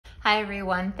Hi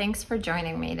everyone, thanks for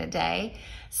joining me today.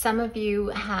 Some of you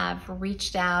have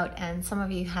reached out and some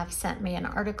of you have sent me an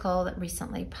article that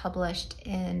recently published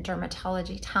in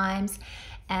Dermatology Times,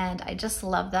 and I just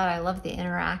love that. I love the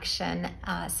interaction,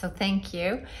 so thank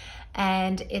you.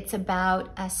 And it's about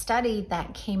a study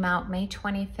that came out May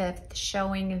 25th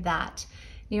showing that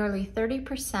nearly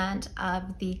 30%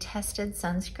 of the tested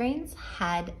sunscreens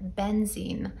had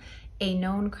benzene, a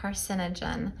known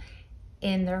carcinogen,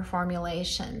 in their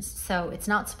formulations. So it's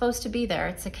not supposed to be there.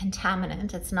 It's a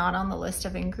contaminant. It's not on the list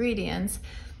of ingredients,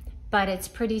 but it's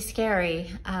pretty scary.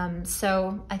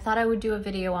 So I thought I would do a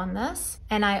video on this.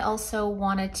 And I also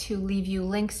wanted to leave you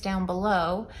links down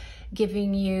below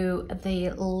giving you the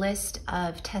list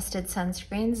of tested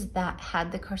sunscreens that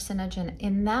had the carcinogen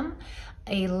in them,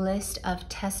 a list of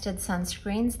tested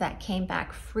sunscreens that came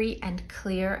back free and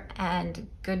clear and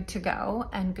good to go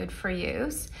and good for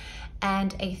use,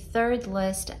 and a third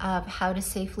list of how to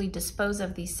safely dispose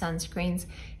of these sunscreens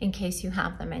in case you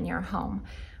have them in your home,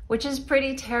 which is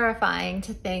pretty terrifying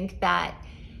to think that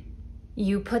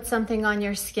you put something on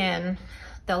your skin,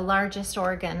 the largest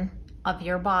organ of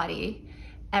your body,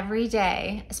 every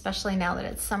day, especially now that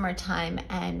it's summertime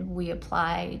and we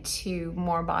apply to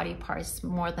more body parts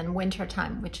more than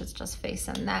wintertime, which is just face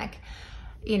and neck,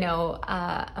 you know,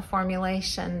 a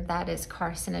formulation that is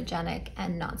carcinogenic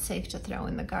and not safe to throw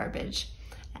in the garbage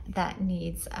that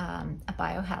needs a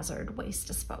biohazard waste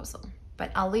disposal.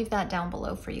 But I'll leave that down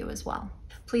below for you as well.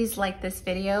 Please like this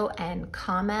video and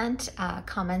comment.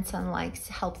 Comments and likes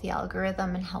help the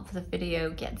algorithm and help the video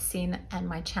get seen and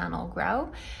my channel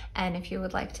grow. And if you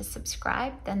would like to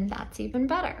subscribe, then that's even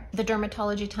better. The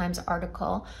Dermatology Times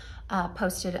article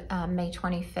posted May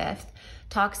 25th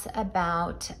talks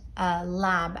about a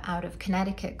lab out of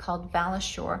Connecticut called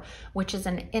Valisure, which is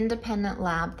an independent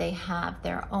lab. They have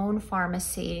their own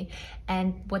pharmacy,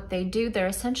 and what they do, they're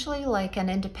essentially like an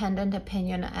independent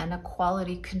opinion and a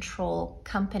quality control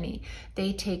company.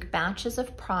 They take batches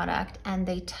of product and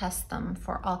they test them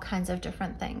for all kinds of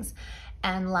different things.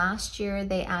 And last year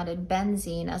they added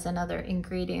benzene as another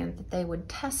ingredient that they would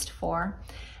test for.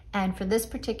 And for this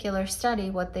particular study,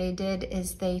 what they did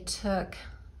is they took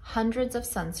hundreds of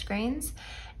sunscreens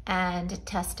and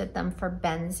tested them for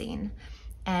benzene,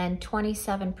 and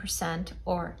 27%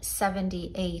 or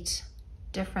 78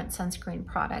 different sunscreen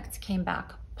products came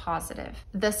back positive.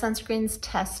 The sunscreens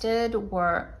tested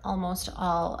were almost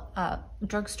all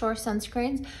drugstore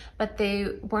sunscreens, but they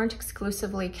weren't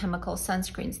exclusively chemical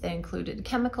sunscreens. They included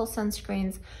chemical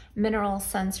sunscreens, mineral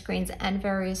sunscreens, and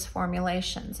various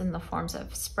formulations in the forms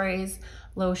of sprays,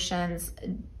 lotions,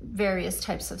 various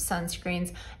types of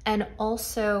sunscreens, and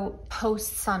also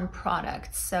post-sun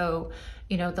products. So,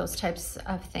 you know, those types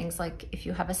of things like if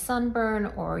you have a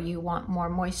sunburn or you want more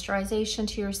moisturization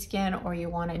to your skin or you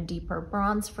want a deeper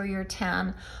bronze for your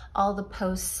tan, all the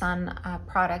post-sun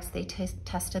products, they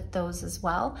tested those as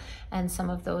well. And some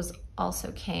of those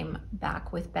also came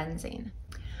back with benzene.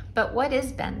 But what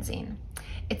is benzene?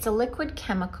 It's a liquid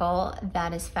chemical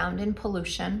that is found in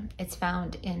pollution. It's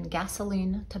found in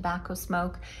gasoline, tobacco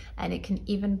smoke, and it can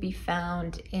even be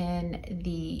found in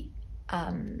the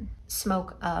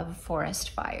smoke of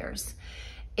forest fires.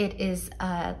 It is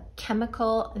a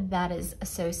chemical that is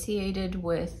associated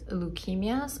with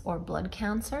leukemias or blood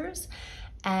cancers,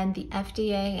 and the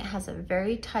FDA has a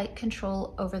very tight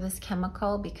control over this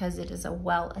chemical because it is a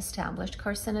well-established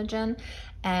carcinogen,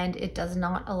 and it does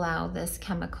not allow this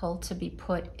chemical to be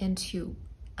put into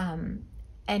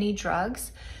any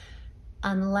drugs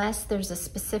unless there's a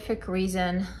specific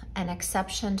reason, an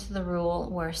exception to the rule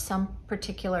where some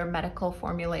particular medical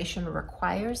formulation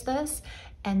requires this,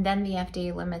 and then the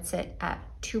FDA limits it at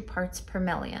 2 parts per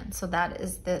million. So that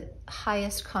is the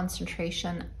highest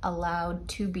concentration allowed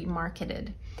to be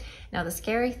marketed. Now the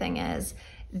scary thing is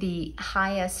the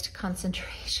highest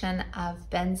concentration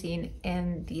of benzene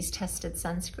in these tested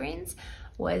sunscreens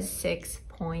was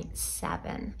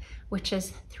 6.7, which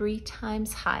is 3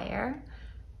 times higher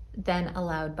than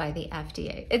allowed by the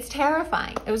FDA. It's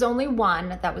terrifying. It was only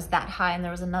one that was that high, and there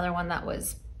was another one that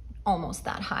was almost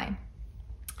that high.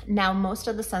 Now, most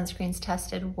of the sunscreens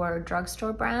tested were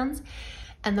drugstore brands,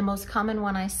 and the most common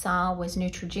one I saw was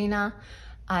Neutrogena.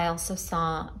 I also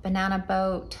saw Banana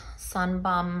Boat,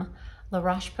 Sunbum, La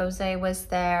Roche-Posay was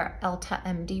there, Elta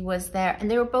MD was there,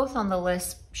 and they were both on the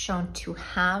list shown to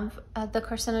have the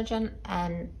carcinogen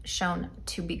and shown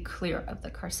to be clear of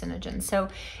the carcinogen. So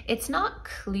it's not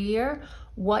clear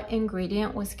what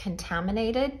ingredient was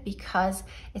contaminated because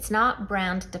it's not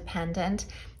brand dependent.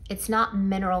 It's not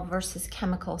mineral versus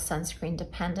chemical sunscreen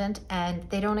dependent, and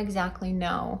they don't exactly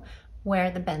know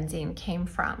where the benzene came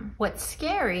from. What's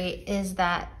scary is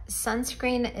that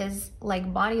sunscreen is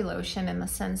like body lotion in the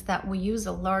sense that we use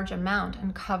a large amount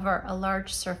and cover a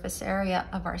large surface area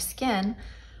of our skin,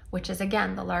 which is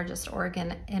again the largest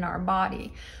organ in our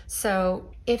body.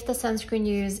 So if the sunscreen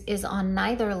used is on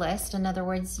neither list, in other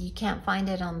words, you can't find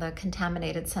it on the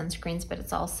contaminated sunscreens, but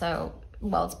it's also,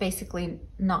 well, it's basically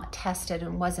not tested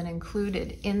and wasn't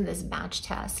included in this batch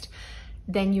test,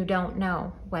 then you don't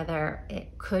know whether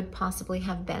it could possibly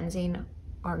have benzene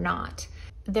or not.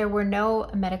 There were no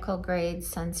medical grade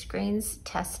sunscreens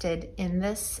tested in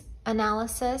this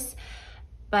analysis,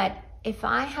 but if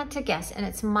I had to guess, and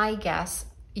it's my guess,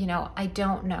 you know, I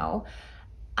don't know,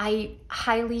 I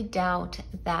highly doubt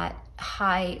that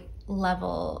high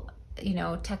level, you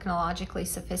know, technologically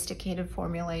sophisticated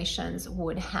formulations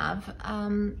would have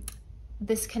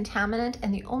this contaminant.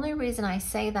 And the only reason I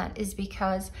say that is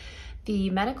because the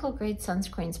medical grade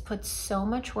sunscreens put so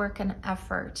much work and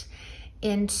effort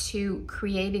into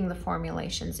creating the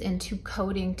formulations, into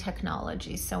coating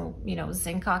technology. So, you know,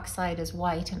 zinc oxide is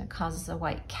white and it causes a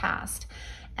white cast.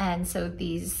 And so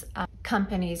these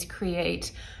companies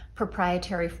create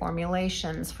proprietary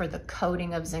formulations for the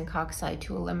coating of zinc oxide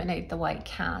to eliminate the white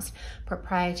cast,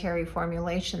 proprietary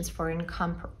formulations for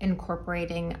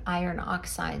incorporating iron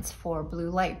oxides for blue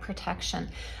light protection.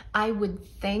 I would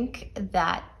think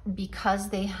that because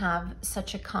they have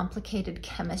such a complicated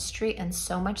chemistry and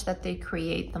so much that they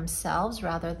create themselves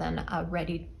rather than a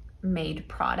ready-made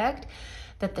product,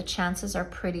 that the chances are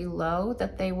pretty low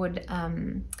that they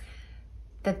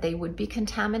would be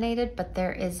contaminated, but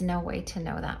there is no way to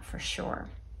know that for sure.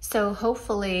 So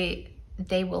hopefully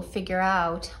they will figure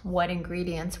out what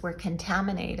ingredients were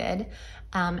contaminated,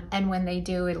 and when they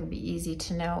do, it'll be easy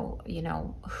to know, you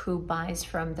know, who buys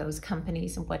from those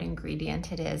companies and what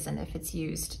ingredient it is and if it's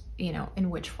used, you know, in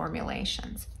which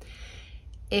formulations.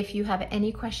 If you have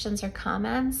any questions or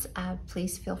comments,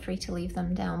 please feel free to leave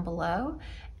them down below,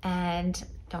 and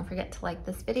don't forget to like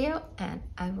this video, and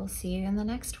I will see you in the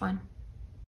next one.